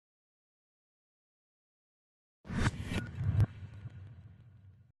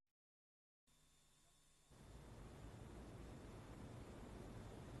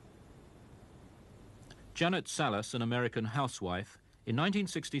Janet Salas, an American housewife, in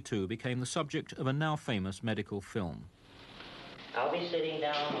 1962 became the subject of a now famous medical film. I'll be sitting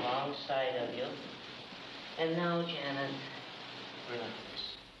down alongside of you. And now, Janet, relax.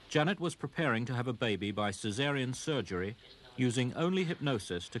 Janet was preparing to have a baby by cesarean surgery using only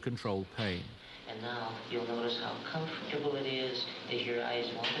hypnosis to control pain. And now you'll notice how comfortable it is as your eyes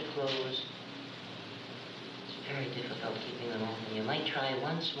want to close. It's very difficult keeping them open. You might try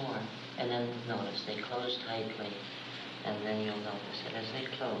once more, and then notice they close tightly. And then you'll notice that as they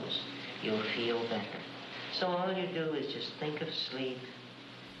close, you'll feel better. So all you do is just think of sleep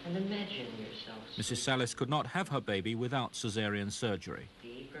and imagine yourself sleep. Mrs. Salas could not have her baby without cesarean surgery.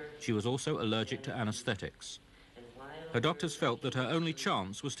 Deeper. She was also allergic to anesthetics. Her doctors felt that her only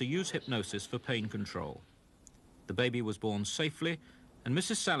chance was to use hypnosis for pain control. The baby was born safely, and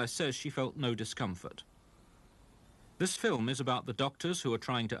Mrs. Salas says she felt no discomfort. This film is about the doctors who are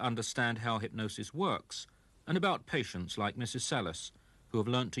trying to understand how hypnosis works, and about patients like Mrs. Salas, who have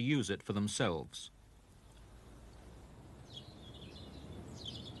learnt to use it for themselves.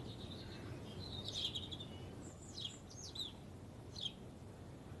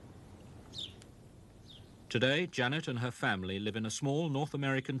 Today, Janet and her family live in a small North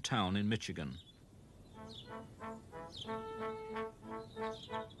American town in Michigan.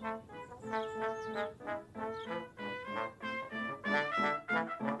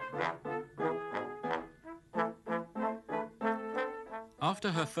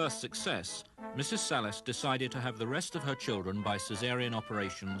 After her first success, Mrs. Salas decided to have the rest of her children by cesarean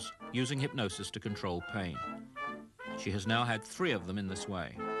operations using hypnosis to control pain. She has now had 3 of them in this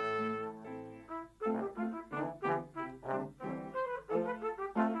way.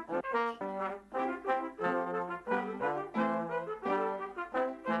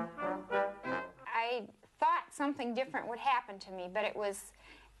 Something different would happen to me, but it was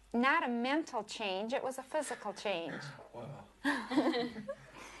not a mental change, it was a physical change. Wow.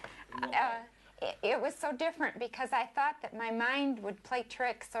 It was so different because I thought that my mind would play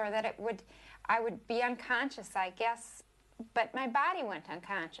tricks, or that I would be unconscious, I guess, but my body went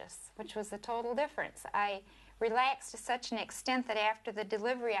unconscious, which was the total difference. I relaxed to such an extent that after the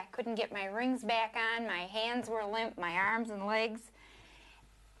delivery I couldn't get my rings back on, my hands were limp, my arms and legs.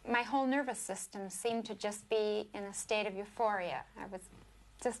 My whole nervous system seemed to just be in a state of euphoria. I was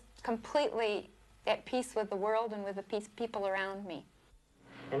just completely at peace with the world and with the people around me.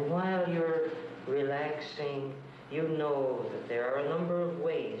 And while you're relaxing, you know that there are a number of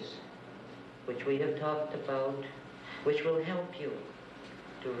ways which we have talked about, which will help you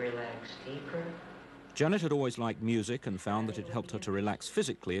to relax deeper. Janet had always liked music and found that it helped her to relax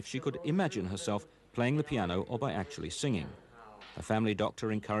physically if she could imagine herself playing the piano or by actually singing. Her family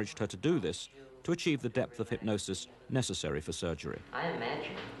doctor encouraged her to do this to achieve the depth of hypnosis necessary for surgery. I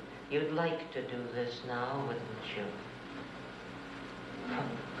imagine you'd like to do this now, wouldn't you?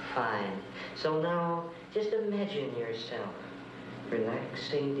 Fine. So now, just imagine yourself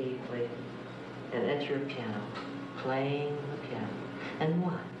relaxing deeply and at your piano, playing the piano. And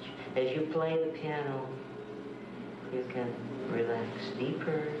watch, as you play the piano, you can relax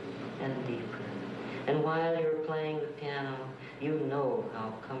deeper and deeper. And while you're playing the piano, you know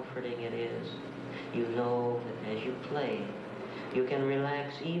how comforting it is. You know that as you play, you can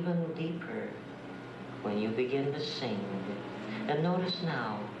relax even deeper when you begin to sing. And notice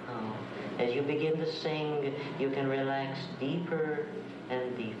now how, as you begin to sing, you can relax deeper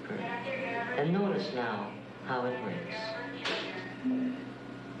and deeper. And notice now how it works.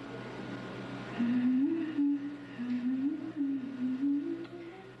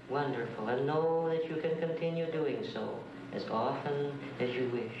 Wonderful. And know that you can continue doing so as often as you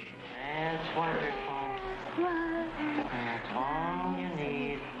wish. That's wonderful. That's all you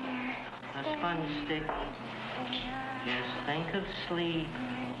need. A sponge stick. Just think of sleep.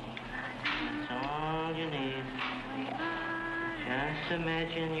 That's all you need. Just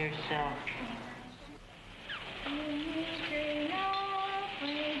imagine yourself.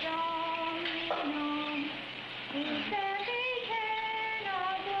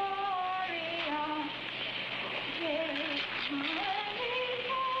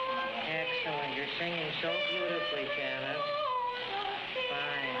 Excellent. You're singing so beautifully, Janet.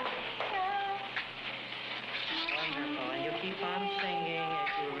 Fine. Wonderful. And you keep on singing as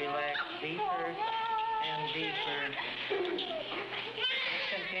you relax deeper and deeper.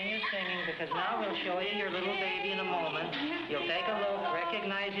 Continue singing, because now we'll show you your little baby in a moment. You'll take a look,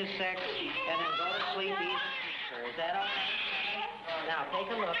 recognize his sex, and then go to sleep even deeper. Is that all right? Now, take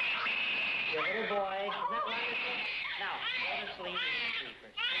a look. Your little boy. Isn't that wonderful? Now, go to sleep even deeper.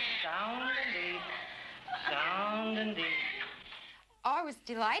 Sound and deep. Sound and deep. I was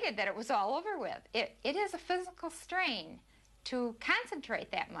delighted that it was all over with. It is a physical strain to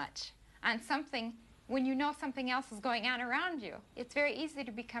concentrate that much on something when you know something else is going on around you. It's very easy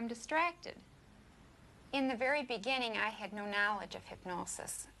to become distracted. In the very beginning, I had no knowledge of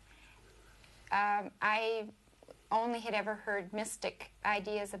hypnosis. I only had ever heard mystic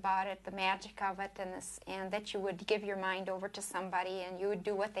ideas about it, the magic of it, and that you would give your mind over to somebody and you would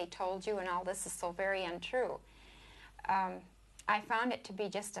do what they told you, and all this is so very untrue. I found it to be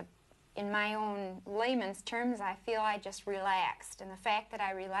just in my own layman's terms, I feel I just relaxed. And the fact that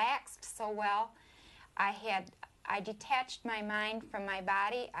I relaxed so well, I detached my mind from my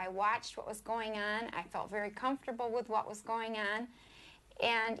body. I watched what was going on. I felt very comfortable with what was going on.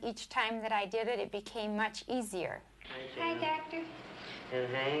 And each time that I did it, it became much easier. Hi, Doctor.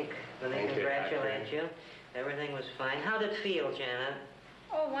 And Hank, let me congratulate you. Everything was fine. How did it feel, Janet?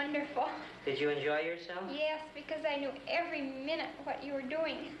 Oh, wonderful. Did you enjoy yourself? Yes, because I knew every minute what you were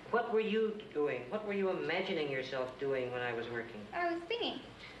doing. What were you doing? What were you imagining yourself doing when I was working? I was singing.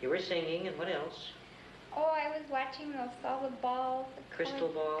 You were singing, and what else? Oh, I was watching all the balls. Crystal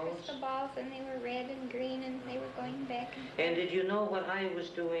balls? Crystal balls, and they were red and green, and they were going back and forth. And did you know what I was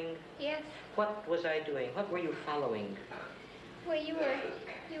doing? Yes. What was I doing? What were you following? Well,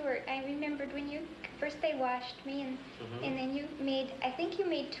 I remembered when first they washed me, and then I think you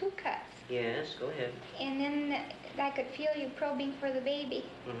made 2 cuts. Yes, go ahead. And then I could feel you probing for the baby.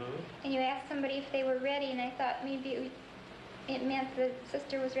 And you asked somebody if they were ready, and I thought maybe it meant the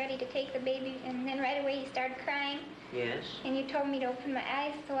sister was ready to take the baby, and then right away he started crying. Yes. And you told me to open my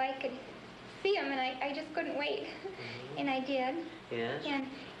eyes so I could see him, and I just couldn't wait. And I did. Yes. And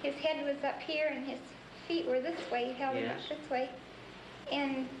his head was up here, and his feet were this way. He held him up this way.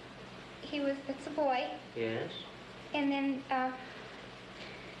 And it's a boy. Yes. And then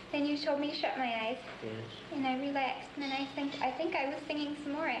you told me to shut my eyes. Yes. And I relaxed, and then I think I was singing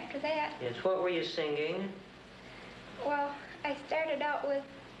some more after that. Yes. What were you singing? Well, I started out with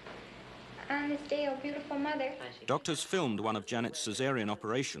On This Day, O Beautiful Mother. Doctors filmed one of Janet's cesarean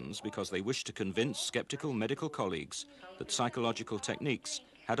operations because they wished to convince skeptical medical colleagues that psychological techniques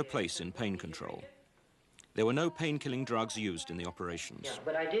had a place in pain control. There were no pain-killing drugs used in the operations. Yeah,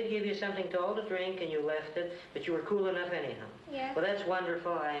 but I did give you something to all to drink, and you left it, but you were cool enough anyhow. Yeah. Well, that's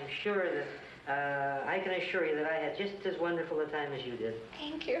wonderful. I'm sure that I can assure you that I had just as wonderful a time as you did.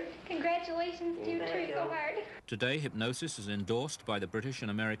 Thank you. Congratulations to you two so hard. Today, hypnosis is endorsed by the British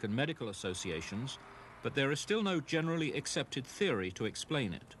and American medical associations, but there is still no generally accepted theory to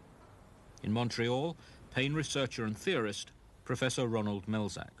explain it. In Montreal, pain researcher and theorist Professor Ronald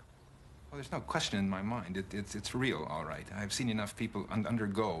Melzack. Well, there's no question in my mind. It's real, all right. I've seen enough people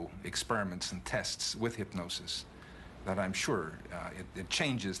undergo experiments and tests with hypnosis that I'm sure it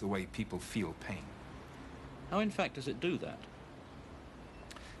changes the way people feel pain. How, in fact, does it do that?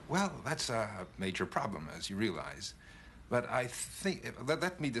 Well, that's a major problem, as you realize. But I think,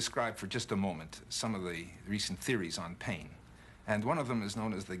 let me describe for just a moment some of the recent theories on pain. And one of them is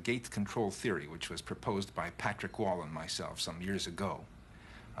known as the gate control theory, which was proposed by Patrick Wall and myself some years ago.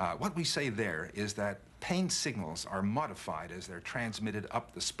 What we say there is that pain signals are modified as they're transmitted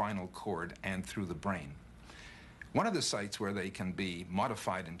up the spinal cord and through the brain. One of the sites where they can be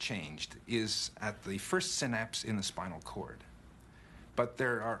modified and changed is at the first synapse in the spinal cord. But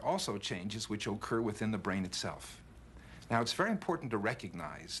there are also changes which occur within the brain itself. Now, it's very important to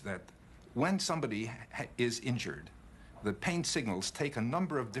recognize that when somebody is injured, the pain signals take a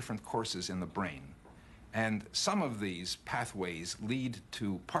number of different courses in the brain. And some of these pathways lead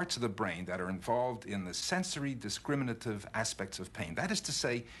to parts of the brain that are involved in the sensory discriminative aspects of pain. That is to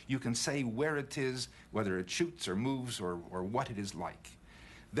say, you can say where it is, whether it shoots or moves or what it is like.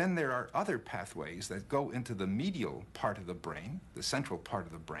 Then there are other pathways that go into the medial part of the brain, the central part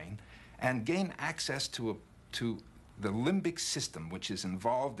of the brain, and gain access to the limbic system, which is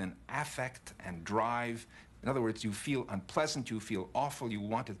involved in affect and drive. In other words, you feel unpleasant, you feel awful, you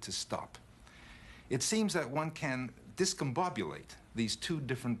want it to stop. It seems that one can discombobulate these two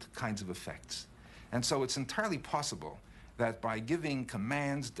different kinds of effects. And so it's entirely possible that by giving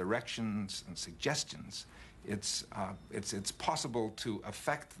commands, directions, and suggestions, it's possible to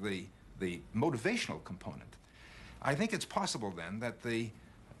affect the motivational component. I think it's possible then that the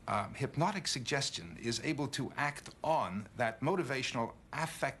hypnotic suggestion is able to act on that motivational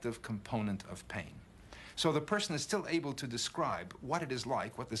affective component of pain. So the person is still able to describe what it is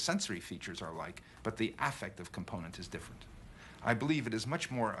like, what the sensory features are like, but the affective component is different. I believe it is much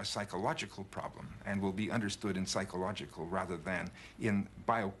more a psychological problem and will be understood in psychological rather than in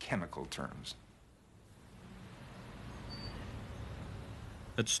biochemical terms.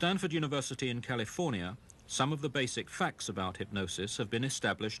 At Stanford University in California, Some of the basic facts about hypnosis have been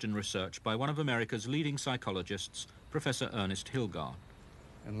established in research by one of America's leading psychologists, Professor Ernest Hilgard.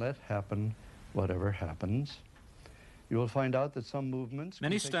 And let happen whatever happens. You will find out that some movements...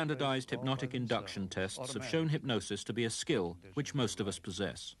 Many standardized hypnotic induction tests have shown hypnosis to be a skill which most of us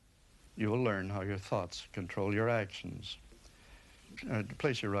possess. You will learn how your thoughts control your actions.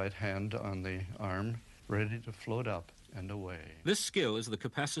 Place your right hand on the arm, ready to float up and away. This skill is the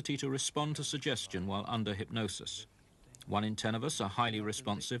capacity to respond to suggestion while under hypnosis. 1 in 10 of us are highly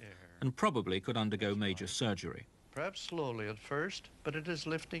responsive and probably could undergo major surgery. Perhaps slowly at first, but it is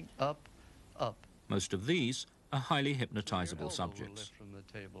lifting up, up. Most of these are highly hypnotizable subjects. Lift from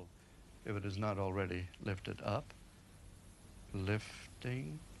the table, if it is not already lifted up.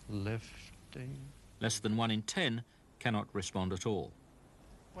 Lifting, lifting. Less than 1 in 10 cannot respond at all.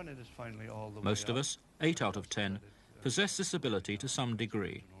 When it is finally all the Most way of up, us, 8 out of 10, possess this ability to some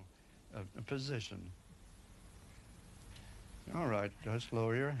degree. a position. All right, just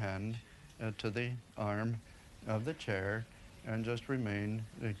lower your hand to the arm of the chair and just remain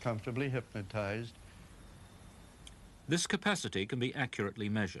comfortably hypnotized. This capacity can be accurately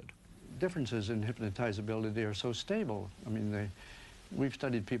measured. Differences in hypnotizability are so stable. I mean, we've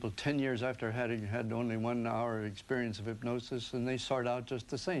studied people 10 years after having had only 1 hour experience of hypnosis, and they sort out just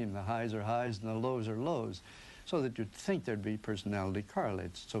the same. The highs are highs and the lows are lows, so that you'd think there'd be personality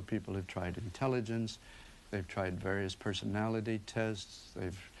correlates. So people have tried intelligence, they've tried various personality tests,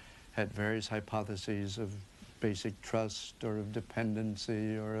 they've had various hypotheses of basic trust or of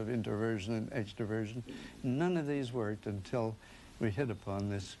dependency or of introversion and extroversion. None of these worked until we hit upon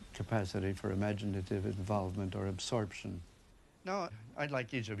this capacity for imaginative involvement or absorption. Now, I'd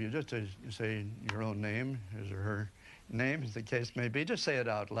like each of you just to say your own name, his or her name, as the case may be. Just say it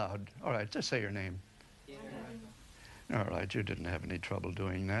out loud. All right, just say your name. Yeah. All right, you didn't have any trouble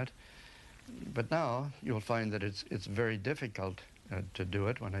doing that. But now you'll find that it's very difficult to do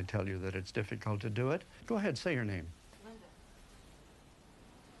it when I tell you that it's difficult to do it. Go ahead, say your name. Linda.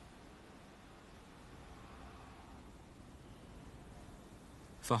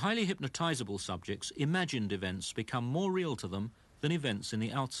 For highly hypnotizable subjects, imagined events become more real to them than events in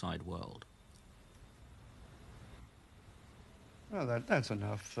the outside world. Well, that's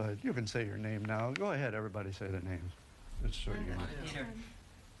enough. You can say your name now. Go ahead, everybody say their names. Just so you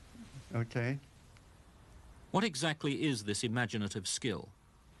know. Okay. What exactly is this imaginative skill?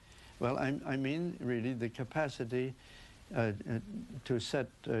 Well, I mean, really, the capacity to set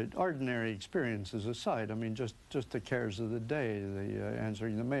ordinary experiences aside. I mean, just the cares of the day, the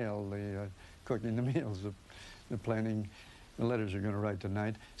answering the mail, the cooking the meals, the planning the letters you're going to write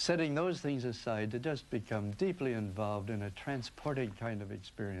tonight. Setting those things aside to just become deeply involved in a transporting kind of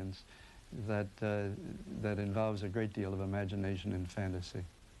experience that involves a great deal of imagination and fantasy.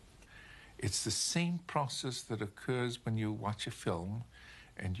 It's the same process that occurs when you watch a film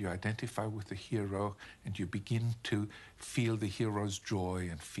and you identify with the hero and you begin to feel the hero's joy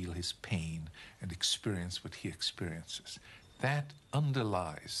and feel his pain and experience what he experiences. That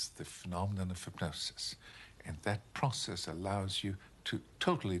underlies the phenomenon of hypnosis, and that process allows you to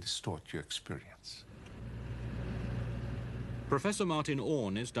totally distort your experience. Professor Martin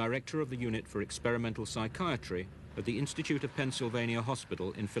Orne is director of the Unit for Experimental Psychiatry at the Institute of Pennsylvania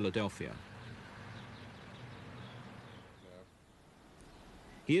Hospital in Philadelphia.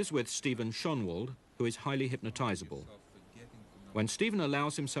 He is with Stephen Schonwald, who is highly hypnotizable. When Stephen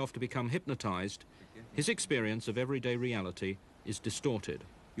allows himself to become hypnotized, his experience of everyday reality is distorted.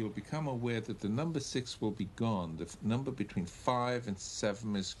 You'll become aware that the number 6 will be gone. The number between 5 and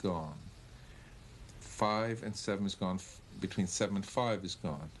 7 is gone. 5 and 7 is gone. Between 7 and 5 is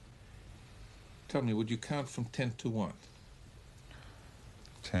gone. Tell me, would you count from 10 to 1?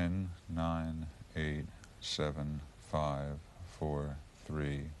 10, 9, 8, 7, 5, 4,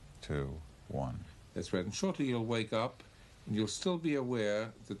 3, 2, 1. That's right. And shortly you'll wake up and you'll still be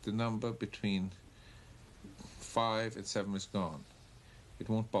aware that the number between 5 and 7 is gone. It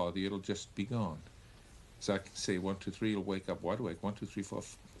won't bother you, it'll just be gone. So I can say 1, 2, 3, you'll wake up, wide awake, 1, 2, 3, 4,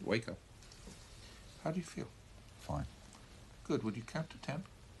 wake up. How do you feel? Fine. Good. Would you count to 10?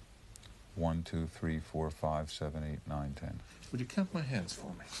 1, 2, 3, 4, 5, 7, 8, 9, 10. Would you count my hands for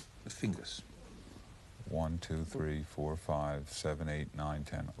me? The fingers. 1, 2, 3, 4, 5, 7, 8, 9,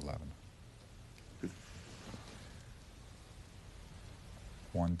 10, 11.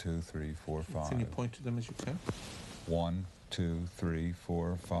 1, 2, 3, 4, 5. Can you point to them as you can? 1, 2, 3,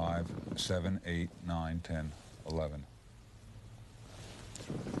 4, 5, 7, 8, 9, 10, 11.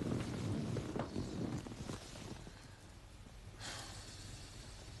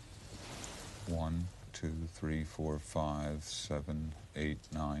 One, 2, 3, 4, 5, 7, 8,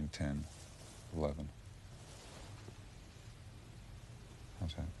 9, 10, 11.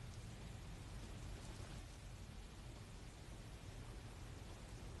 How's that?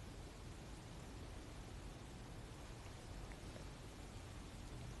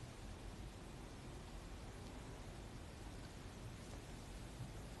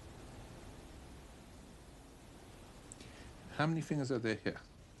 How many fingers are there here?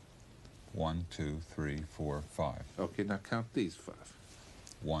 1, 2, 3, 4, 5. Okay, now count these 5.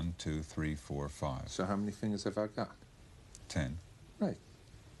 1, 2, 3, 4, 5. So how many fingers have I got? 10. Right.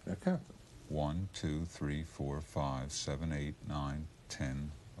 Now count them. 1, 2, 3, 4, 5, 7, 8, 9,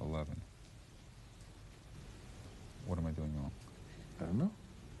 10, 11. What am I doing wrong? I don't know.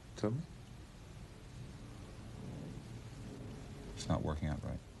 Tell me. It's not working out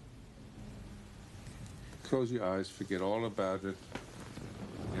right. Close your eyes, forget all about it.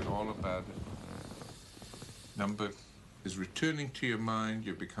 Forget all about it. Number is returning to your mind,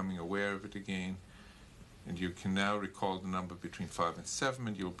 you're becoming aware of it again, and you can now recall the number between 5 and 7,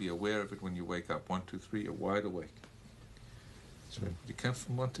 and you'll be aware of it when you wake up. 1, 2, 3, you're wide awake. So you count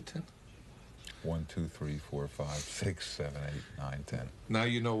from 1 to 10? 1, 2, 3, 4, 5, 6, 7, 8, 9, 10. Now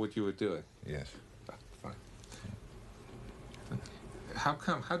you know what you were doing. Yes. Fine. How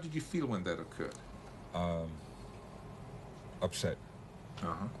come? How did you feel when that occurred? Upset.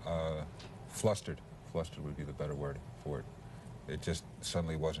 Uh-huh. Flustered. Flustered would be the better word for it. It just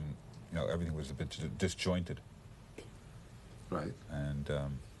suddenly wasn't, you know, everything was a bit disjointed. Right. And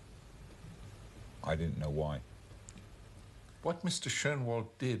I didn't know why. What Mr. Schoenwald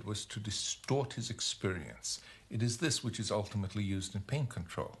did was to distort his experience. It is this which is ultimately used in pain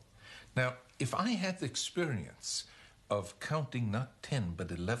control. Now, if I had the experience of counting not 10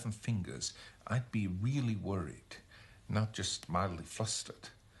 but 11 fingers, I'd be really worried, not just mildly flustered.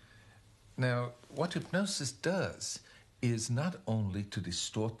 Now, what hypnosis does is not only to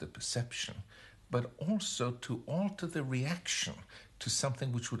distort the perception, but also to alter the reaction to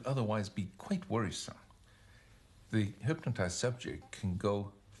something which would otherwise be quite worrisome. The hypnotized subject can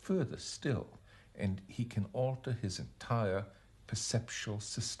go further still, and he can alter his entire perceptual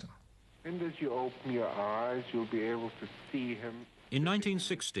system. And as you open your eyes, you'll be able to see him. In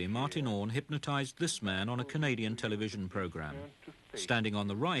 1960, Martin Orne hypnotized this man on a Canadian television program. Standing on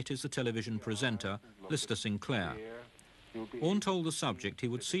the right is the television presenter, Lister Sinclair. Orne told the subject he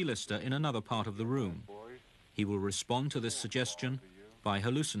would see Lister in another part of the room. He will respond to this suggestion by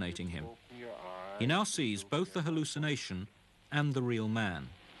hallucinating him. He now sees both the hallucination and the real man.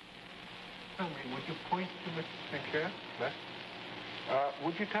 Tell me, would you point to Mr. Sinclair? Left?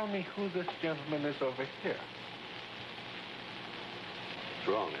 Would you tell me who this gentleman is over here? It's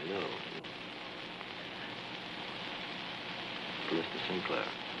wrong, I know. Mr. Sinclair.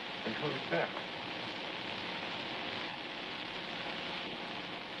 And who's that?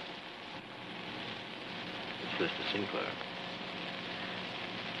 It's Mr. Sinclair.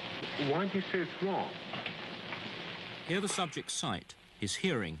 Why do you say it's wrong? Hear the subject's sight, his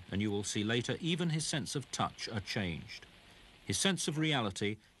hearing, and you will see later even his sense of touch are changed. His sense of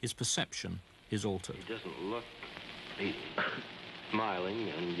reality, his perception, is altered. He doesn't look... He's smiling,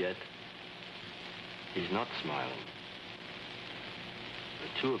 and yet he's not smiling.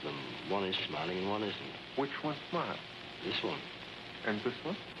 The two of them, one is smiling and one isn't. Which one smiles? This one. And this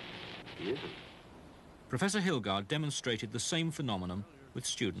one? He isn't. Professor Hilgard demonstrated the same phenomenon with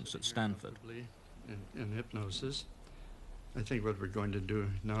students at Stanford. In hypnosis, I think what we're going to do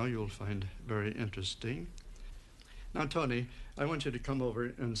now you'll find very interesting. Now, Tony, I want you to come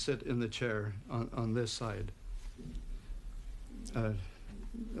over and sit in the chair on this side.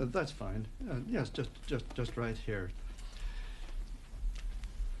 That's fine. Yes, just right here.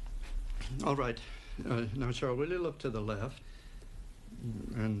 All right. Now, Cheryl, will you look to the left?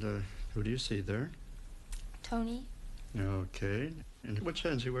 And who do you see there? Tony. Okay. And which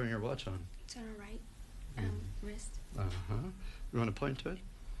hand is he wearing your watch on? It's on her right wrist. Uh-huh. You want to point to it?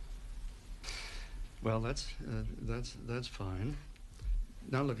 Well, that's fine.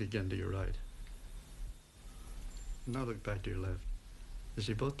 Now look again to your right. Now look back to your left. Is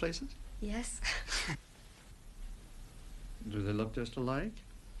he both places? Yes. Do they look just alike?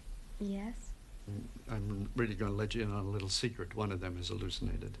 Yes. I'm really going to let you in on a little secret. One of them is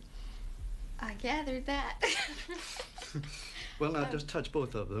hallucinated. I gathered that. Well, now just touch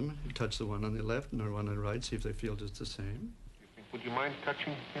both of them. Touch the one on the left and the one on the right. See if they feel just the same. Would you mind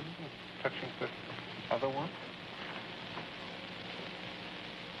touching him? Touching the other one?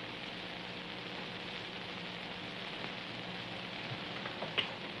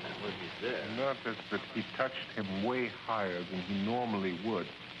 Well, he's there. Notice that he touched him way higher than he normally would,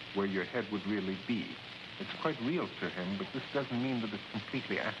 where your head would really be. It's quite real to him, but this doesn't mean that it's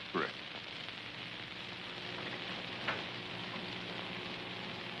completely accurate.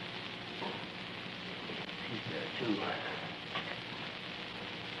 too.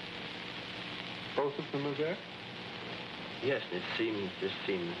 Both of them are there? Yes, it just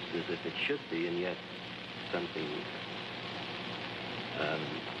seems as if it should be, and yet something,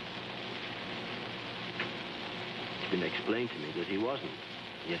 it's been explained to me that he wasn't,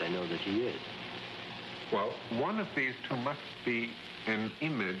 yet I know that he is. Well, one of these two must be an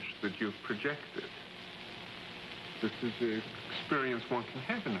image that you've projected. This is an experience one can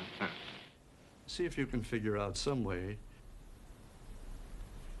have in that. See if you can figure out some way.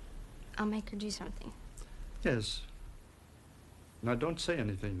 I'll make her do something. Yes. Now, don't say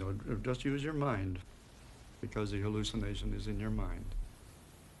anything, though. Just use your mind, because the hallucination is in your mind.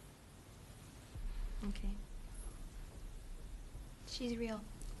 Okay. She's real.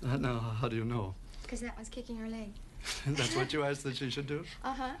 Now, how do you know? Because that was kicking her leg. That's what you asked that she should do?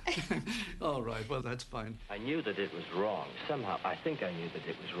 Uh-huh. All right, well, that's fine. I knew that it was wrong. Somehow, I think I knew that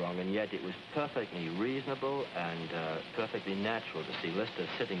it was wrong, and yet it was perfectly reasonable and perfectly natural to see Lister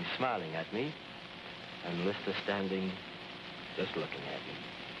sitting smiling at me, and Lister standing just looking at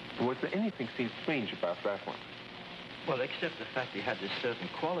me. Was there anything seemed strange about that one? Well, except the fact he had this certain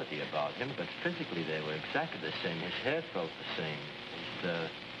quality about him, but physically they were exactly the same. His hair felt the same. His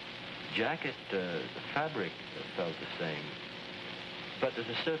jacket, the fabric felt the same. But there's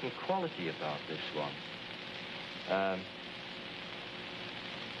a certain quality about this one.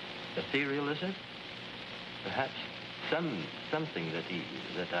 Ethereal, is it? Perhaps something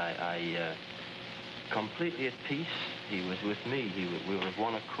that I completely at peace. He was with me. We were of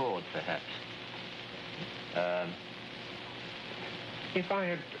one accord, perhaps. If I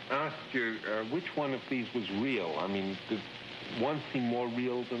had asked you which one of these was real, I mean, did one seem more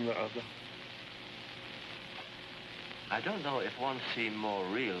real than the other? I don't know if one seemed more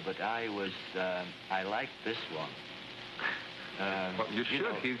real, but I liked this one. Well, you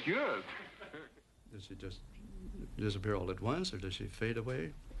should. He's yours. Does she just disappear all at once, or does she fade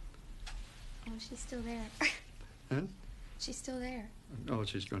away? Oh, she's still there. Huh? She's still there. Oh,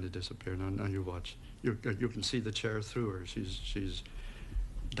 she's going to disappear. Now you watch. You can see the chair through her. She's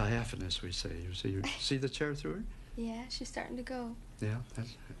diaphanous, we say. You see the chair through her? Yeah, she's starting to go. Yeah,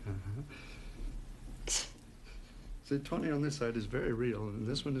 that's... See, Tony on this side is very real, and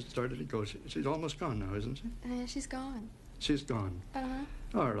this one has started to go. She's almost gone now, isn't she? She's gone. She's gone.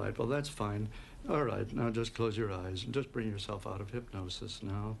 Uh-huh. All right, well, that's fine. All right, now just close your eyes and just bring yourself out of hypnosis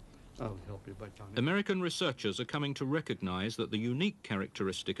now. I'll help you by counting. American researchers are coming to recognize that the unique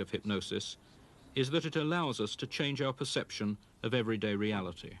characteristic of hypnosis is that it allows us to change our perception of everyday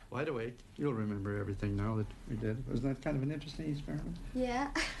reality. Wide awake. You'll remember everything now that we did. Wasn't that kind of an interesting experiment? Yeah.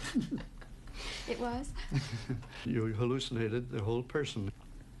 It was. You hallucinated the whole person.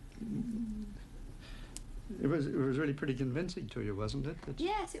 It was really pretty convincing to you, wasn't it?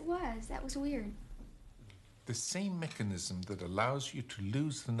 Yes, it was. That was weird. The same mechanism that allows you to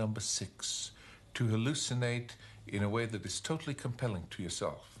lose the number 6, to hallucinate in a way that is totally compelling to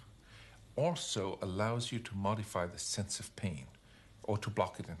yourself, also allows you to modify the sense of pain or to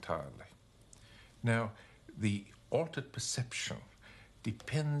block it entirely. Now, the altered perception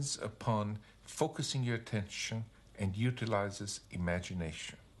depends upon focusing your attention and utilizes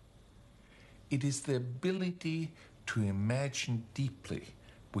imagination. It is the ability to imagine deeply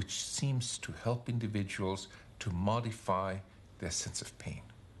which seems to help individuals to modify their sense of pain.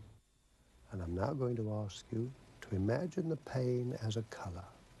 And I'm now going to ask you to imagine the pain as a color.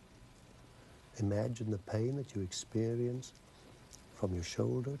 Imagine the pain that you experience from your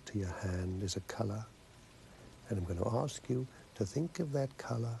shoulder to your hand is a color. And I'm going to ask you to think of that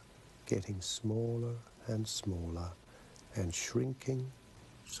color getting smaller and smaller and shrinking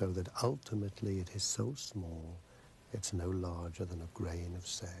so that ultimately it is so small it's no larger than a grain of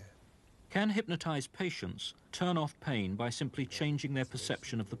sand. Can hypnotized patients turn off pain by simply changing their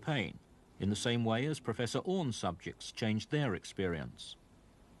perception of the pain, in the same way as Professor Orn's subjects changed their experience?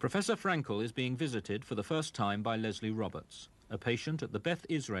 Professor Frankel is being visited for the first time by Leslie Roberts, a patient at the Beth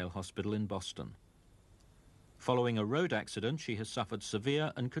Israel Hospital in Boston. Following a road accident, she has suffered severe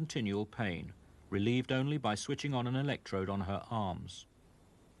and continual pain, relieved only by switching on an electrode on her arms.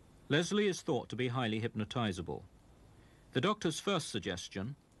 Leslie is thought to be highly hypnotizable. The doctor's first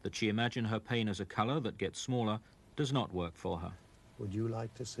suggestion, that she imagine her pain as a color that gets smaller, does not work for her. Would you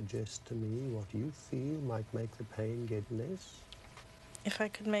like to suggest to me what you feel might make the pain get less? If I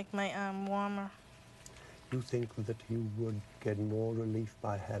could make my arm warmer. You think that you would get more relief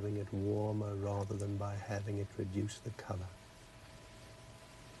by having it warmer rather than by having it reduce the color?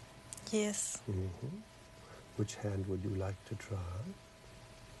 Yes. Mm-hmm. Which hand would you like to try?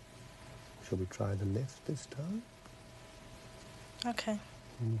 Shall we try the left this time? Okay.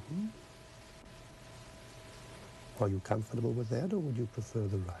 Mm-hmm. Are you comfortable with that, or would you prefer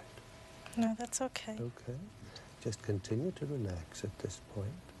the right? No, that's okay. Okay. Just continue to relax at this point.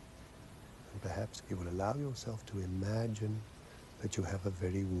 And perhaps you will allow yourself to imagine that you have a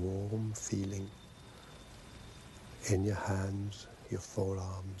very warm feeling in your hands, your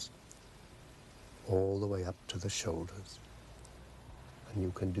forearms, all the way up to the shoulders. And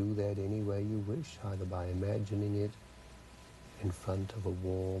you can do that any way you wish, either by imagining it in front of a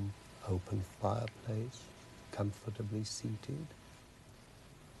warm, open fireplace, comfortably seated,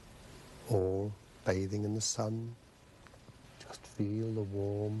 or bathing in the sun. Just feel the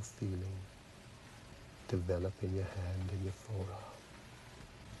warm feeling develop in your hand and your forearm,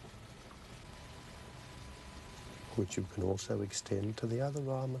 which you can also extend to the other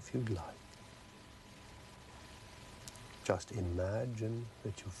arm if you'd like. Just imagine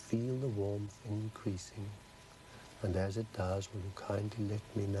that you feel the warmth increasing, and as it does, will you kindly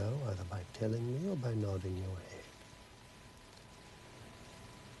let me know, either by telling me or by nodding your head?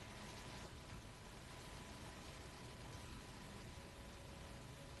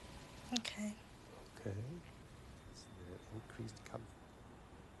 Okay. Okay. Is there increased comfort?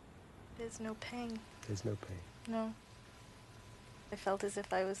 There's no pain. There's no pain. No. I felt as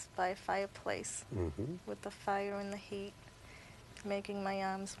if I was by a fireplace with the fire and the heat, making my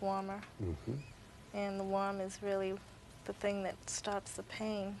arms warmer. And the warm is really the thing that stops the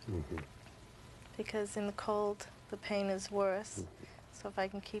pain. Because in the cold, the pain is worse. So if I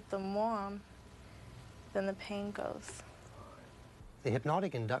can keep them warm, then the pain goes. The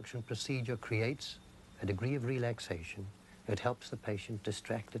hypnotic induction procedure creates a degree of relaxation. It helps the patient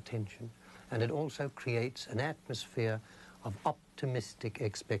distract attention, and it also creates an atmosphere of optimistic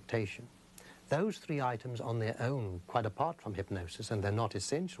expectation. Those three items on their own, quite apart from hypnosis, and they're not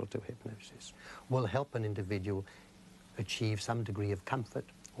essential to hypnosis, will help an individual achieve some degree of comfort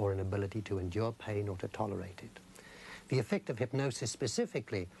or an ability to endure pain or to tolerate it. The effect of hypnosis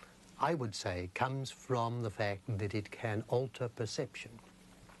specifically, I would say, comes from the fact that it can alter perception.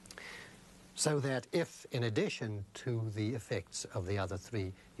 So that if, in addition to the effects of the other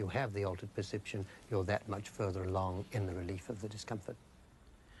three, you have the altered perception, you're that much further along in the relief of the discomfort.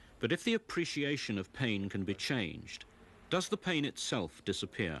 But if the appreciation of pain can be changed, does the pain itself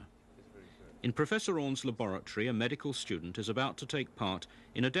disappear? In Professor Orn's laboratory, a medical student is about to take part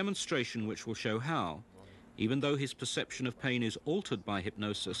in a demonstration which will show how, even though his perception of pain is altered by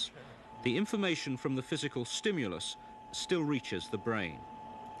hypnosis, the information from the physical stimulus still reaches the brain.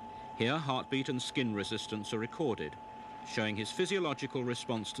 Here, heartbeat and skin resistance are recorded, showing his physiological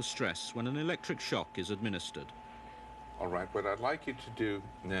response to stress when an electric shock is administered. All right, what I'd like you to do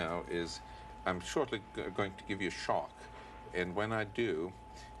now is, I'm shortly going to give you a shock, and when I do,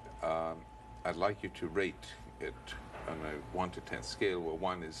 I'd like you to rate it on a 1 to 10 scale, where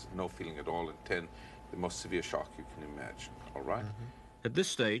 1 is no feeling at all and 10 the most severe shock you can imagine, all right? At this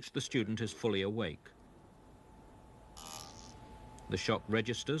stage, the student is fully awake. The shock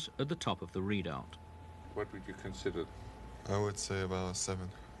registers at the top of the readout. What would you consider? I would say about 7.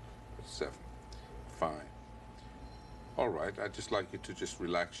 7. Fine. All right, I'd just like you to just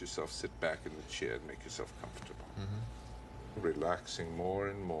relax yourself, sit back in the chair and make yourself comfortable. Relaxing more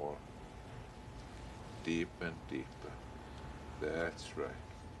and more. Deep and deeper. That's right.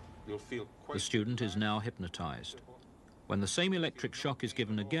 You'll feel quite... The student is now hypnotized. When the same electric shock is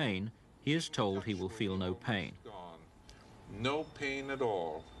given again, he is told he will feel no pain. No pain at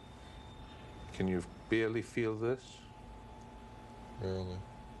all. Can you barely feel this? Barely.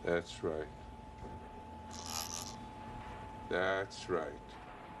 That's right. That's right.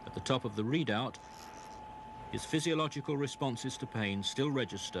 At the top of the readout, his physiological responses to pain still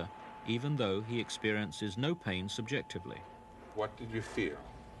register, even though he experiences no pain subjectively. What did you feel?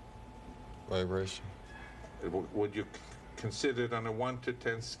 Vibration. Would you consider it on a 1 to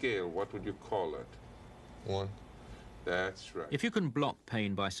 10 scale? What would you call it? 1. That's right. If you can block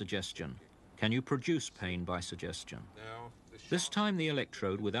pain by suggestion, can you produce pain by suggestion? This time the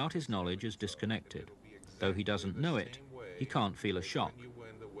electrode, without his knowledge, is disconnected. Though he doesn't know it, he can't feel a shock,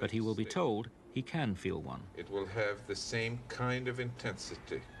 but he will be told he can feel one. It will have the same kind of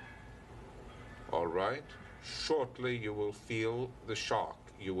intensity. All right? Shortly you will feel the shock.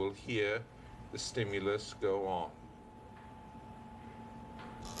 You will hear the stimulus go on.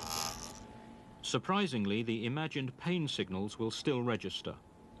 Surprisingly, the imagined pain signals will still register.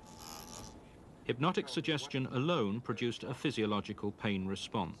 Hypnotic suggestion alone produced a physiological pain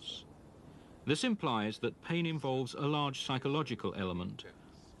response. This implies that pain involves a large psychological element,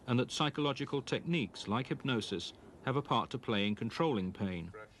 and that psychological techniques like hypnosis have a part to play in controlling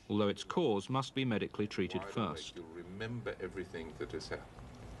pain, although its cause must be medically treated first. You'll remember everything that has happened.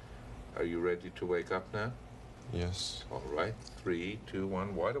 Are you ready to wake up now? Yes. All right. 3, 2,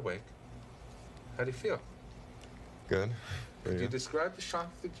 1, wide awake. How do you feel? Good. Could you describe the shock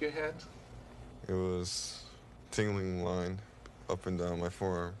that you had? It was tingling line up and down my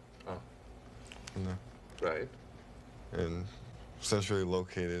forearm. Oh. Right. And centrally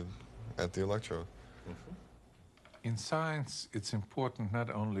located at the electrode. In science, it's important not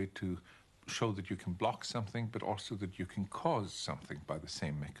only to show that you can block something, but also that you can cause something by the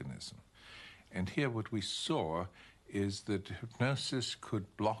same mechanism. And here what we saw is that hypnosis could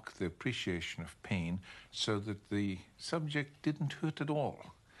block the appreciation of pain so that the subject didn't hurt at all.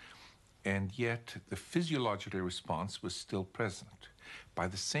 And yet the physiological response was still present. By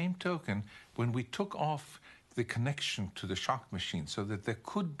the same token, when we took off the connection to the shock machine so that there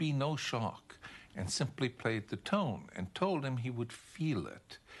could be no shock and simply played the tone and told him he would feel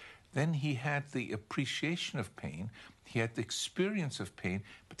it, then he had the appreciation of pain, he had the experience of pain,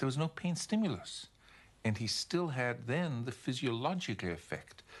 but there was no pain stimulus. And he still had then the physiological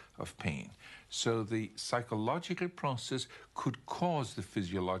effect of pain. So the psychological process could cause the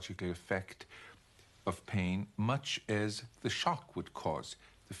physiological effect of pain, much as the shock would cause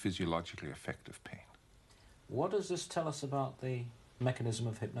the physiological effect of pain. What does this tell us about the mechanism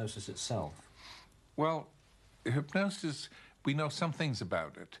of hypnosis itself? Well, hypnosis, we know some things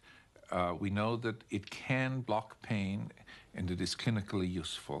about it. We know that it can block pain and it is clinically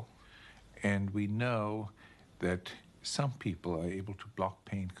useful. And we know that some people are able to block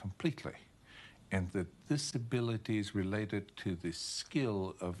pain completely, and that this ability is related to the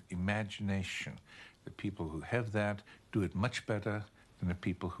skill of imagination. The people who have that do it much better than the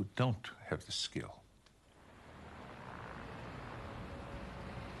people who don't have the skill.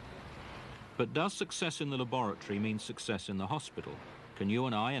 But does success in the laboratory mean success in the hospital? Can you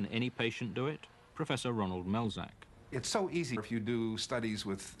and I and any patient do it? Professor Ronald Melzack. It's so easy if you do studies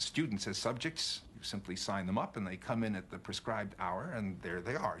with students as subjects. You simply sign them up and they come in at the prescribed hour and there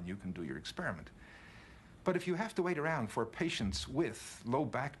they are and you can do your experiment. But if you have to wait around for patients with low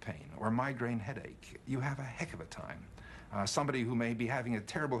back pain or migraine headache, you have a heck of a time. Somebody who may be having a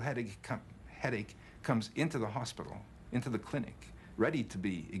terrible headache comes into the hospital, into the clinic, ready to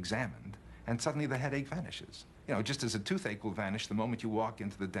be examined, and suddenly the headache vanishes. You know, just as a toothache will vanish the moment you walk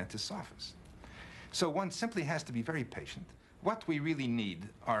into the dentist's office. So one simply has to be very patient. What we really need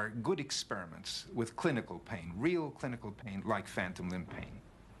are good experiments with clinical pain, real clinical pain like phantom limb pain.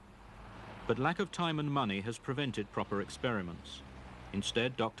 But lack of time and money has prevented proper experiments.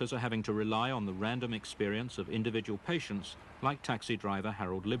 Instead, doctors are having to rely on the random experience of individual patients like taxi driver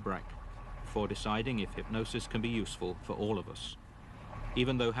Harold Librack before deciding if hypnosis can be useful for all of us.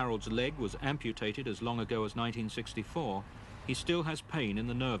 Even though Harold's leg was amputated as long ago as 1964, he still has pain in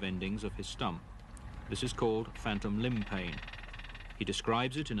the nerve endings of his stump. This is called phantom limb pain. He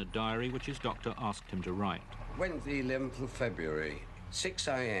describes it in a diary which his doctor asked him to write. Wednesday, 11th of February, 6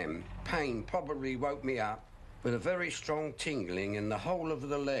 a.m. Pain probably woke me up with a very strong tingling in the whole of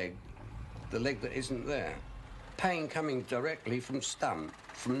the leg that isn't there. Pain coming directly from stump,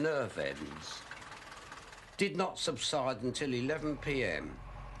 from nerve ends. Did not subside until 11 p.m.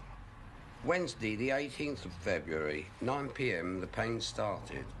 Wednesday, the 18th of February, 9 p.m. the pain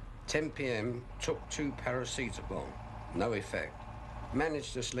started. 10 p.m. took 2 paracetamol, no effect.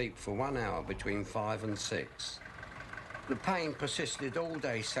 Managed to sleep for 1 hour between 5 and 6. The pain persisted all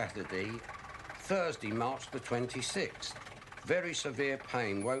day Saturday. Thursday, March the 26th. Very severe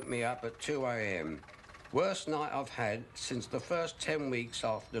pain woke me up at 2 a.m. Worst night I've had since the first 10 weeks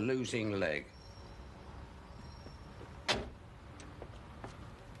after losing leg.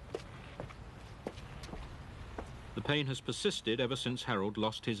 The pain has persisted ever since Harold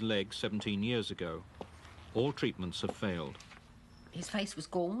lost his leg 17 years ago. All treatments have failed. His face was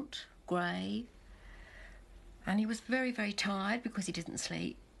gaunt, grey, and he was very, very tired because he didn't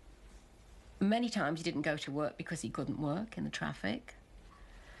sleep. Many times he didn't go to work because he couldn't work in the traffic.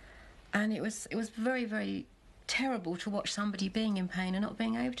 And it was very, very terrible to watch somebody being in pain and not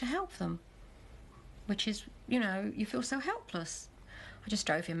being able to help them, which is, you know, you feel so helpless. I just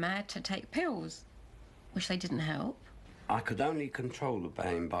drove him mad to take pills, which they didn't help. I could only control the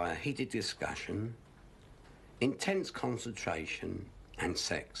pain by a heated discussion, intense concentration, and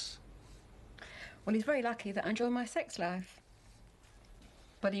sex. Well, he's very lucky that I enjoy my sex life.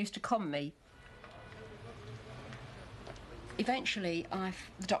 But he used to con me. Eventually,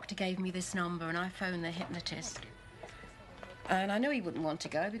 the doctor gave me this number and I phoned the hypnotist. And I knew he wouldn't want to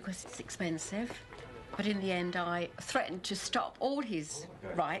go because it's expensive. But in the end, I threatened to stop all his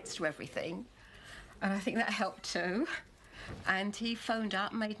rights to everything. And I think that helped too. And he phoned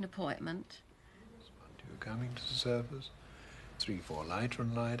up, made an appointment. You're coming to the surface. 3, 4 lighter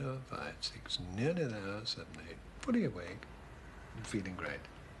and lighter, 5, 6, nearly there, 7, 8, fully awake and feeling great.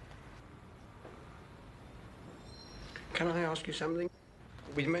 Can I ask you something?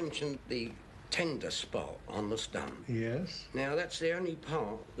 We mentioned the tender spot on the stump. Yes? Now, that's the only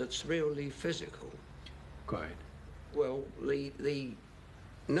part that's really physical. Quite. Well, the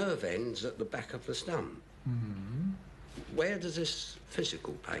nerve ends at the back of the stump. Mm-hmm. Where does this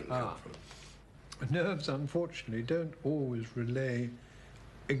physical pain come from? Nerves, unfortunately, don't always relay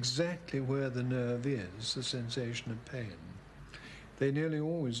exactly where the nerve is, the sensation of pain. They nearly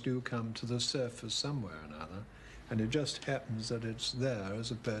always do come to the surface somewhere or another, and it just happens that it's there as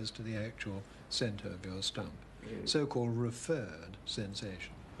opposed to the actual center of your stump. So-called referred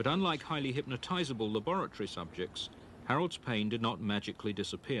sensation. But unlike highly hypnotizable laboratory subjects, Harold's pain did not magically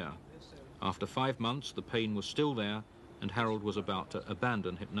disappear. After 5 months, the pain was still there, and Harold was about to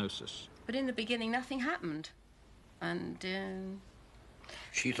abandon hypnosis. But in the beginning, nothing happened. And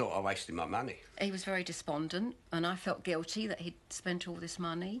She thought I wasted my money. he was very despondent, and I felt guilty that he'd spent all this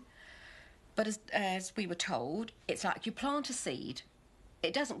money. But as we were told, it's like you plant a seed.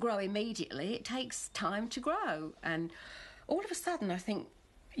 It doesn't grow immediately. It takes time to grow. And all of a sudden, I think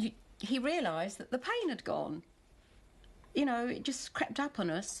he realised that the pain had gone. You know, it just crept up on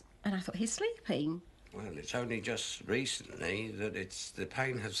us, and I thought, he's sleeping. Well, it's only just recently that the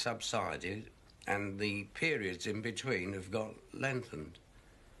pain has subsided and the periods in between have got lengthened.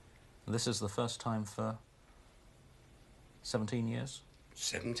 This is the first time for 17 years?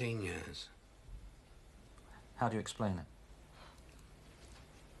 17 years. How do you explain it?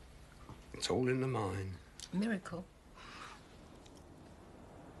 It's all in the mind. Miracle.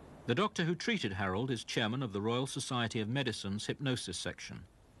 The doctor who treated Harold is chairman of the Royal Society of Medicine's Hypnosis section.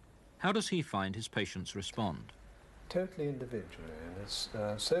 How does he find his patients respond? Totally individually, and it's,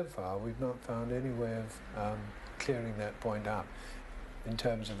 so far we've not found any way of clearing that point up in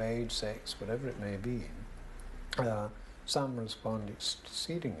terms of age, sex, whatever it may be. Some respond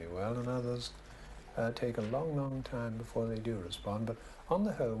exceedingly well, and others take a long, long time before they do respond, but on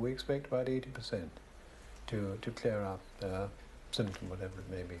the whole we expect about 80% to clear up the symptom, whatever it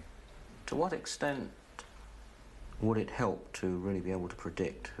may be. To what extent would it help to really be able to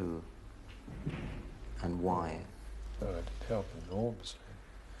predict who and why? Oh, it'd help enormously.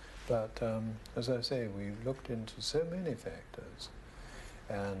 But as I say, we've looked into so many factors,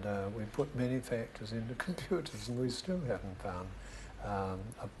 and we put many factors into computers, and we still haven't found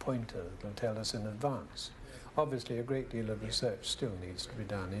a pointer that'll tell us in advance. Obviously, a great deal of research still needs to be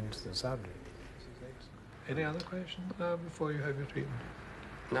done into the subject. Any other questions before you have your treatment?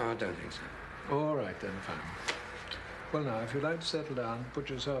 No, I don't think so. All right, then, fine. Well, now, if you'd like to settle down, put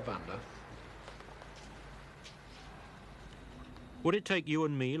yourself under. Would it take you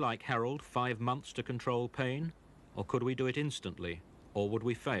and me, like Harold, 5 months to control pain? Or could we do it instantly? Or would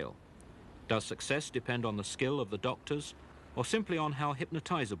we fail? Does success depend on the skill of the doctors, or simply on how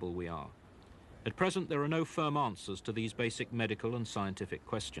hypnotizable we are? At present, there are no firm answers to these basic medical and scientific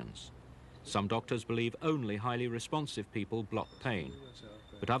questions. Some doctors believe only highly responsive people block pain,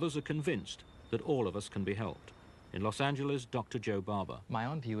 but others are convinced that all of us can be helped. In Los Angeles, Dr. Joe Barber. My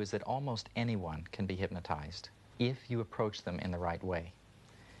own view is that almost anyone can be hypnotized if you approach them in the right way.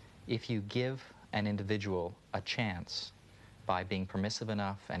 If you give an individual a chance by being permissive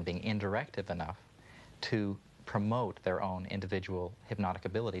enough and being indirective enough to promote their own individual hypnotic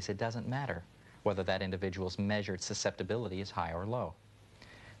abilities, it doesn't matter whether that individual's measured susceptibility is high or low.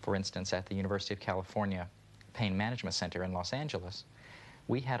 For instance, at the University of California Pain Management Center in Los Angeles,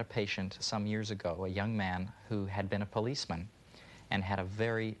 we had a patient some years ago, a young man who had been a policeman and had a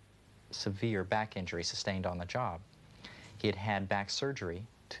very severe back injury sustained on the job. He had had back surgery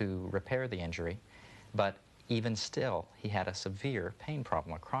to repair the injury, but even still, he had a severe pain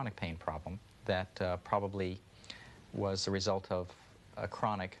problem, a chronic pain problem, that probably was the result of a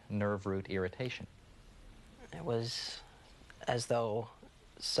chronic nerve root irritation. It was as though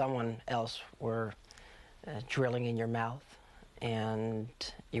someone else were drilling in your mouth, and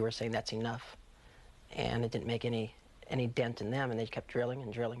you were saying that's enough, and it didn't make any dent in them, and they kept drilling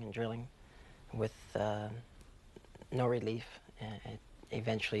and drilling and drilling with no relief. It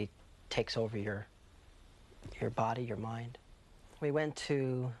eventually takes over your body, your mind. We went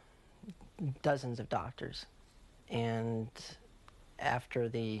to dozens of doctors, and after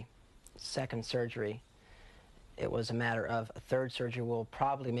the second surgery, it was a matter of a third surgery will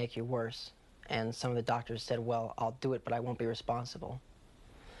probably make you worse. And some of the doctors said, well, I'll do it, but I won't be responsible.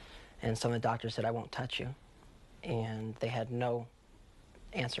 And some of the doctors said, I won't touch you. And they had no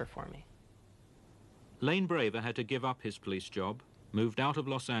answer for me. Lane Braver had to give up his police job, moved out of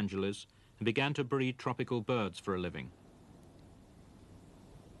Los Angeles, and began to breed tropical birds for a living.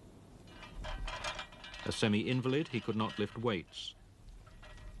 A semi-invalid, he could not lift weights.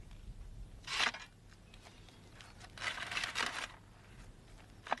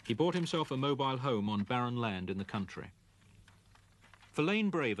 He bought himself a mobile home on barren land in the country. For Lane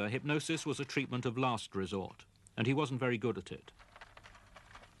Braver, hypnosis was a treatment of last resort, and he wasn't very good at it.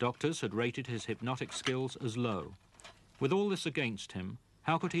 Doctors had rated his hypnotic skills as low. With all this against him,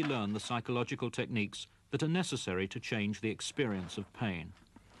 how could he learn the psychological techniques that are necessary to change the experience of pain?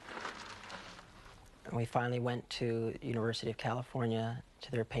 We finally went to University of California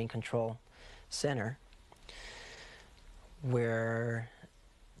to their pain control center, where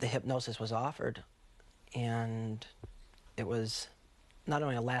the hypnosis was offered, and it was not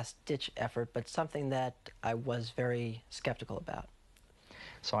only a last-ditch effort, but something that I was very skeptical about.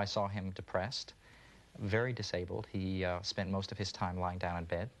 So I saw him depressed, very disabled. He spent most of his time lying down in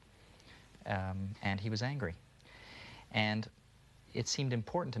bed, and he was angry. And it seemed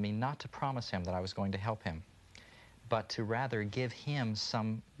important to me not to promise him that I was going to help him, but to rather give him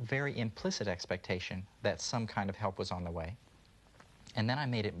some very implicit expectation that some kind of help was on the way. And then I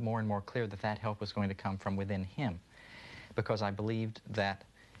made it more and more clear that that help was going to come from within him, because I believed that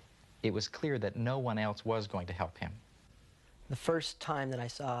it was clear that no one else was going to help him. The first time that I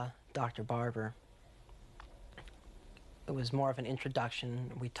saw Dr. Barber, it was more of an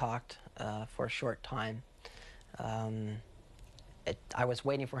introduction. We talked for a short time. I was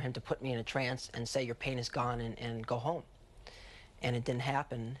waiting for him to put me in a trance and say, "Your pain is gone," and go home. And it didn't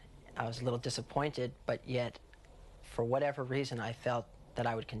happen. I was a little disappointed, but yet, for whatever reason, I felt that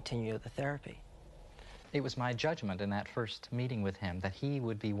I would continue the therapy. It was my judgment in that first meeting with him that he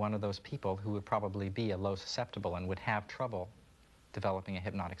would be one of those people who would probably be a low susceptible and would have trouble developing a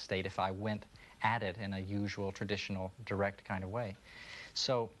hypnotic state if I went at it in a usual, traditional, direct kind of way.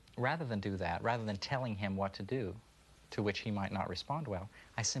 So rather than do that, rather than telling him what to do, to which he might not respond well,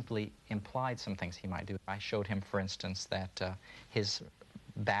 I simply implied some things he might do. I showed him, for instance, that his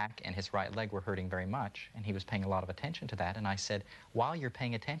back and his right leg were hurting very much, and he was paying a lot of attention to that. And I said, while you're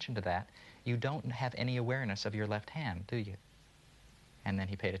paying attention to that, you don't have any awareness of your left hand, do you? And then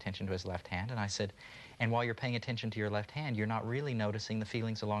he paid attention to his left hand, and I said, and while you're paying attention to your left hand, you're not really noticing the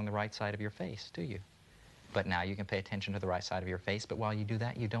feelings along the right side of your face, do you? But now you can pay attention to the right side of your face, but while you do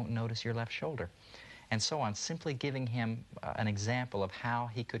that, you don't notice your left shoulder. And so on, simply giving him an example of how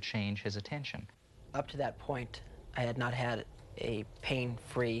he could change his attention. Up to that point, I had not had a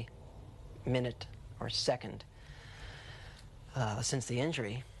pain-free minute or second since the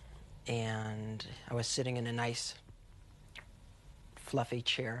injury, and I was sitting in a nice fluffy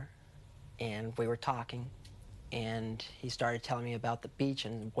chair, and we were talking, and he started telling me about the beach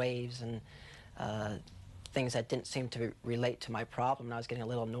and waves and things that didn't seem to relate to my problem, and I was getting a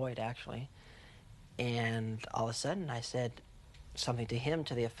little annoyed, actually. And all of a sudden, I said something to him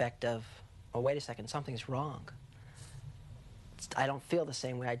to the effect of, "Oh, wait a second, something's wrong. I don't feel the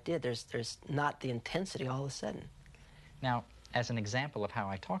same way I did. There's not the intensity all of a sudden." Now, as an example of how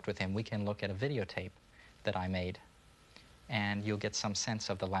I talked with him, we can look at a videotape that I made, and you'll get some sense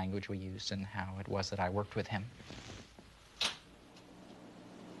of the language we used and how it was that I worked with him.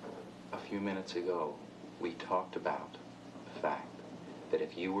 A few minutes ago, we talked about the fact that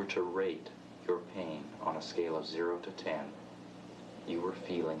if you were to rate your pain on a scale of 0 to 10, you were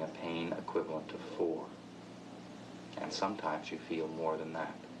feeling a pain equivalent to 4. And sometimes you feel more than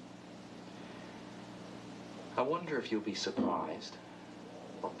that. I wonder if you'll be surprised,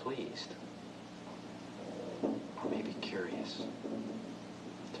 or pleased, or maybe curious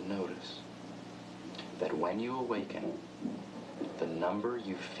to notice that when you awaken, the number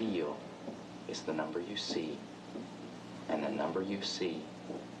you feel is the number you see, and the number you see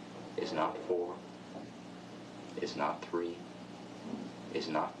is not 4, is not 3, is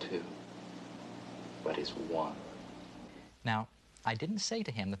not 2, but is 1. Now, I didn't say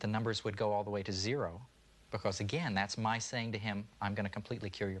to him that the numbers would go all the way to 0, because again, that's my saying to him, I'm going to completely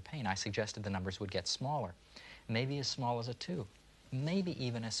cure your pain. I suggested the numbers would get smaller, maybe as small as a 2, maybe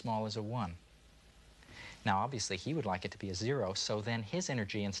even as small as a 1. Now, obviously, he would like it to be a 0, so then his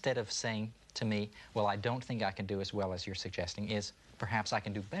energy, instead of saying to me, well, I don't think I can do as well as you're suggesting, is perhaps I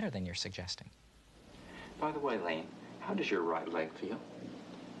can do better than you're suggesting. By the way, Lane, how does your right leg feel?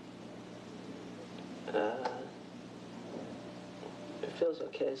 It feels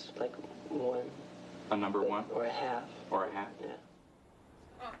okay. It's like 1. A number 1? Or a half. Or a half? Yeah.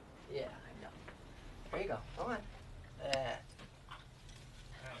 Yeah, I know. There you go. Come on.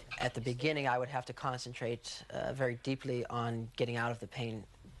 At the beginning, I would have to concentrate very deeply on getting out of the pain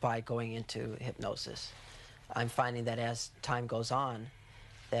by going into hypnosis. I'm finding that as time goes on,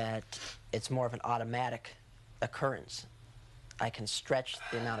 that it's more of an automatic occurrence. I can stretch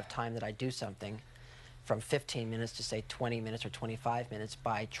the amount of time that I do something from 15 minutes to say 20 minutes or 25 minutes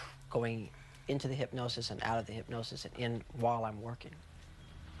by going into the hypnosis and out of the hypnosis and in while I'm working.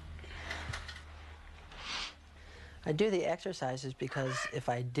 I do the exercises because if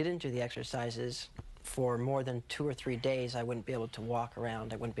I didn't do the exercises for more than 2 or 3 days, I wouldn't be able to walk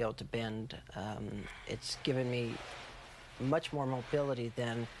around, I wouldn't be able to bend. It's given me much more mobility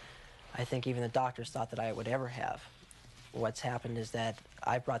than I think even the doctors thought that I would ever have. What's happened is that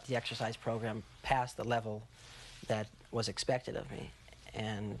I brought the exercise program past the level that was expected of me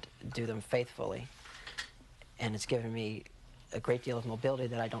and do them faithfully. And it's given me a great deal of mobility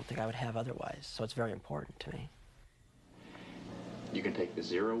that I don't think I would have otherwise. So it's very important to me. You can take the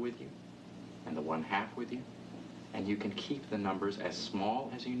 0 with you and the 1/2 with you, and you can keep the numbers as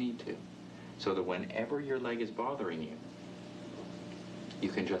small as you need to, so that whenever your leg is bothering you, you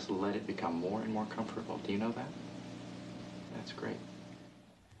can just let it become more and more comfortable. Do you know that? That's great.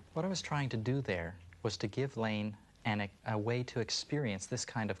 What I was trying to do there was to give Lane a way to experience this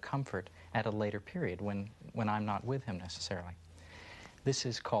kind of comfort at a later period when I'm not with him necessarily. This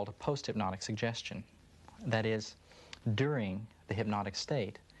is called a post-hypnotic suggestion. That is, during the hypnotic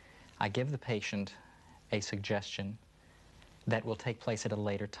state, I give the patient a suggestion that will take place at a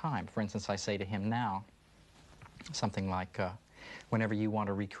later time. For instance, I say to him now something like, whenever you want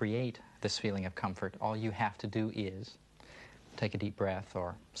to recreate this feeling of comfort, all you have to do is take a deep breath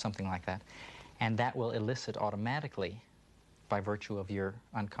or something like that. And that will elicit automatically, by virtue of your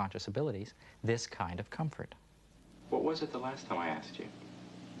unconscious abilities, this kind of comfort. What was it the last time I asked you?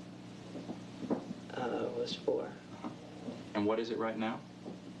 It was 4. And what is it right now?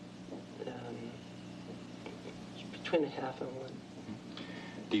 It's between 1/2 and 1.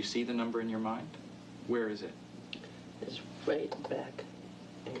 Do you see the number in your mind? Where is it? It's right back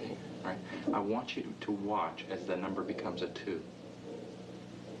in here. Right. I want you to watch as the number becomes a 2.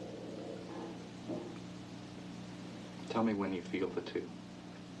 Tell me when you feel the 2.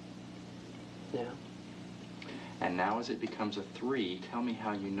 Yeah. And now as it becomes a 3, tell me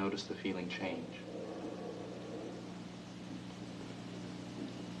how you notice the feeling change.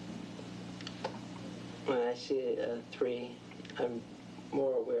 When I see a 3, I'm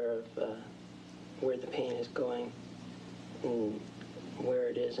more aware of where the pain is going and where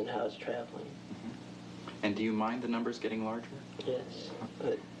it is and how it's traveling. And do you mind the numbers getting larger? Yes,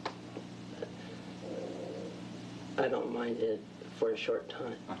 but I don't mind it for a short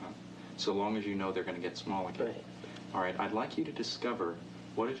time. So long as you know they're going to get small again. Right. All right, I'd like you to discover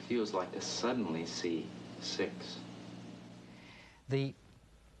what it feels like to suddenly see 6. The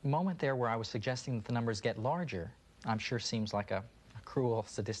moment there where I was suggesting that the numbers get larger, I'm sure seems like a cruel,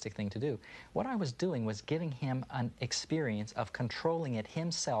 sadistic thing to do. What I was doing was giving him an experience of controlling it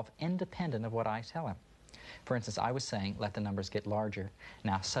himself, independent of what I tell him. For instance, I was saying, let the numbers get larger.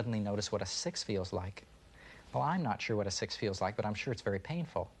 Now suddenly notice what a 6 feels like. Well, I'm not sure what a 6 feels like, but I'm sure it's very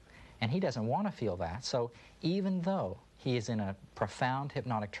painful. And he doesn't want to feel that, so even though he is in a profound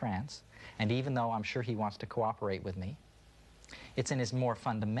hypnotic trance, and even though I'm sure he wants to cooperate with me, it's in his more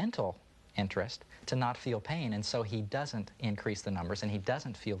fundamental interest to not feel pain, and so he doesn't increase the numbers, and he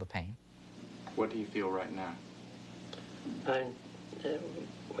doesn't feel the pain. What do you feel right now?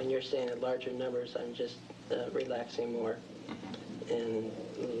 When you're saying the larger numbers, I'm just relaxing more and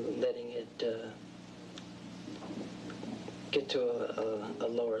letting it get to a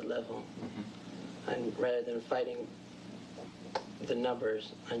lower level. And rather than fighting the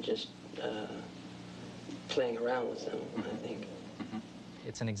numbers, I'm just playing around with them, I think.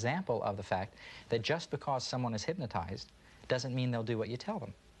 It's an example of the fact that just because someone is hypnotized doesn't mean they'll do what you tell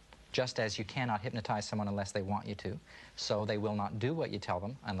them. Just as you cannot hypnotize someone unless they want you to, so they will not do what you tell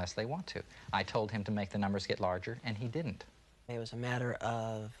them unless they want to. I told him to make the numbers get larger, and he didn't. It was a matter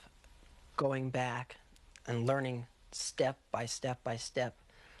of going back and learning step by step by step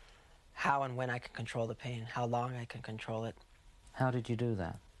how and when I can control the pain, how long I can control it. How did you do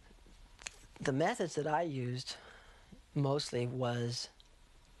that? The methods that I used mostly was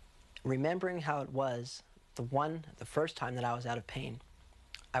remembering how it was the first time that I was out of pain.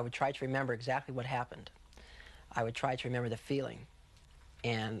 I would try to remember exactly what happened. I would try to remember the feeling.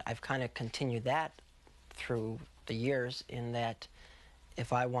 And I've kind of continued that through the years, in that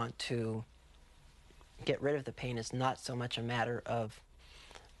if I want to get rid of the pain, it's not so much a matter of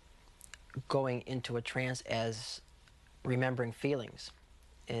going into a trance as remembering feelings.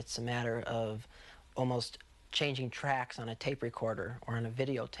 It's a matter of almost changing tracks on a tape recorder or on a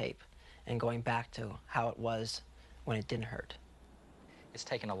videotape and going back to how it was when it didn't hurt. It's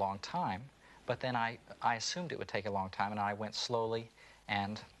taken a long time, but then I assumed it would take a long time, and I went slowly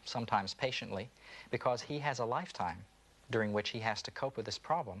and sometimes patiently, because he has a lifetime during which he has to cope with this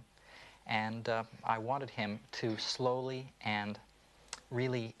problem. And I wanted him to slowly and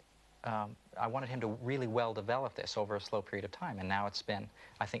really, I wanted him to really well develop this over a slow period of time. And now it's been,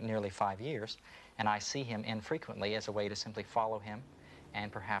 I think, nearly 5 years. And I see him infrequently as a way to simply follow him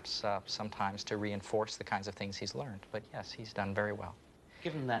and perhaps sometimes to reinforce the kinds of things he's learned. But yes, he's done very well.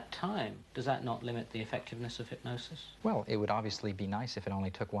 Given that time, does that not limit the effectiveness of hypnosis? Well, it would obviously be nice if it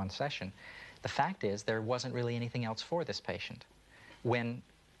only took one session. The fact is, there wasn't really anything else for this patient. When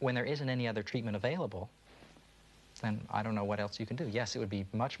there isn't any other treatment available, then I don't know what else you can do. Yes, it would be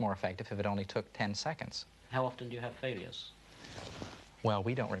much more effective if it only took 10 seconds. How often do you have failures? Well,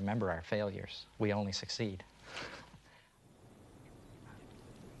 we don't remember our failures. We only succeed.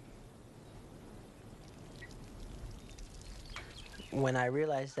 When I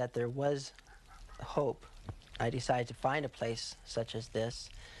realized that there was hope, I decided to find a place such as this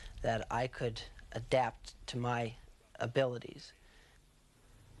that I could adapt to my abilities.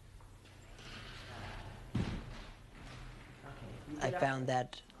 I found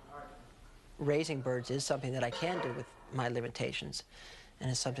that raising birds is something that I can do with my limitations, and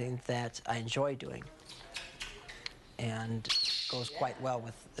it's something that I enjoy doing, and goes quite well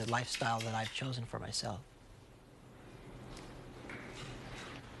with the lifestyle that I've chosen for myself.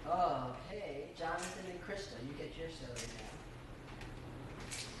 Oh, hey, Jonathan and Krista, you get your soda now.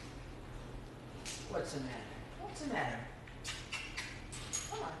 What's the matter? What's the matter?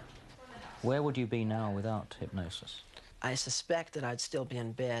 Come on. Where would you be now without hypnosis? I suspect that I'd still be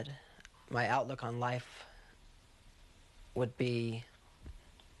in bed. My outlook on life would be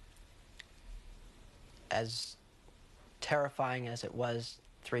as terrifying as it was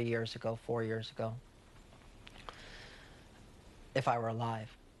 3 years ago, 4 years ago, if I were alive.